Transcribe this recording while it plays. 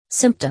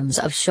Symptoms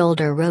of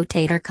shoulder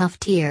rotator cuff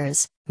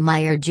tears,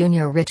 Meyer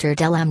Jr. Richard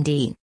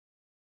LMD.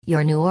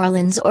 Your New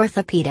Orleans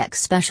orthopedic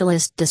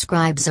specialist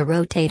describes a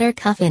rotator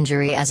cuff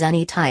injury as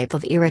any type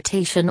of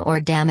irritation or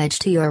damage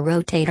to your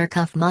rotator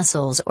cuff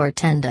muscles or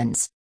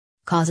tendons.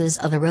 Causes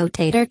of a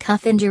rotator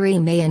cuff injury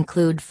may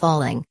include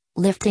falling,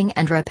 lifting,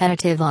 and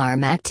repetitive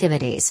arm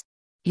activities.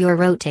 Your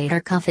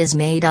rotator cuff is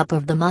made up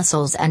of the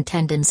muscles and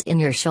tendons in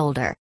your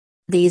shoulder.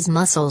 These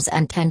muscles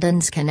and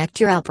tendons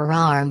connect your upper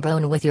arm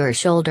bone with your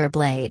shoulder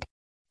blade.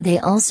 They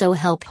also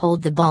help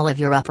hold the ball of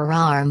your upper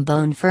arm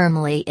bone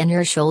firmly in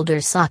your shoulder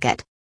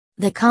socket.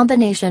 The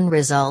combination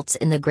results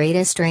in the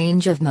greatest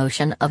range of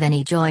motion of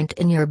any joint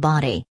in your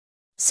body.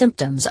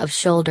 Symptoms of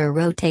shoulder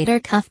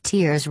rotator cuff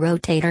tears.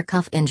 Rotator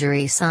cuff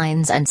injury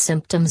signs and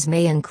symptoms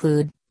may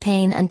include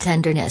pain and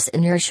tenderness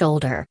in your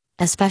shoulder,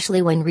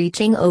 especially when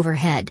reaching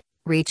overhead,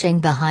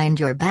 reaching behind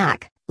your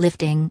back,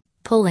 lifting,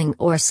 pulling,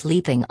 or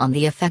sleeping on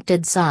the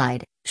affected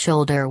side,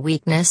 shoulder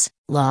weakness,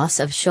 loss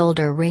of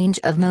shoulder range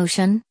of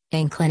motion,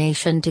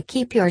 inclination to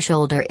keep your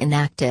shoulder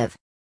inactive.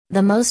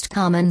 The most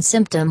common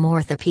symptom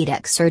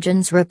orthopedic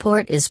surgeons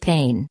report is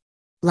pain.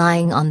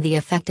 Lying on the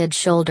affected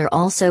shoulder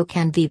also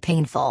can be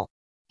painful.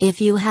 If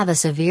you have a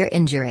severe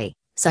injury,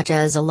 such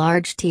as a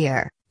large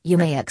tear, you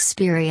may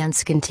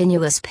experience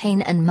continuous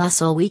pain and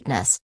muscle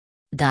weakness.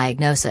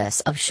 Diagnosis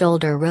of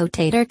shoulder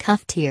rotator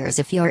cuff tears.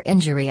 If your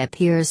injury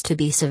appears to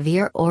be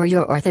severe or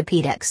your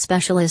orthopedic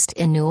specialist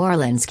in New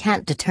Orleans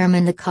can't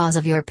determine the cause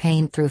of your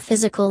pain through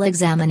physical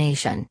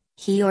examination,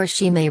 he or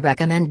she may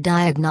recommend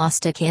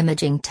diagnostic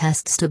imaging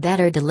tests to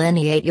better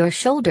delineate your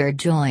shoulder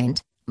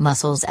joint,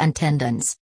 muscles, and tendons.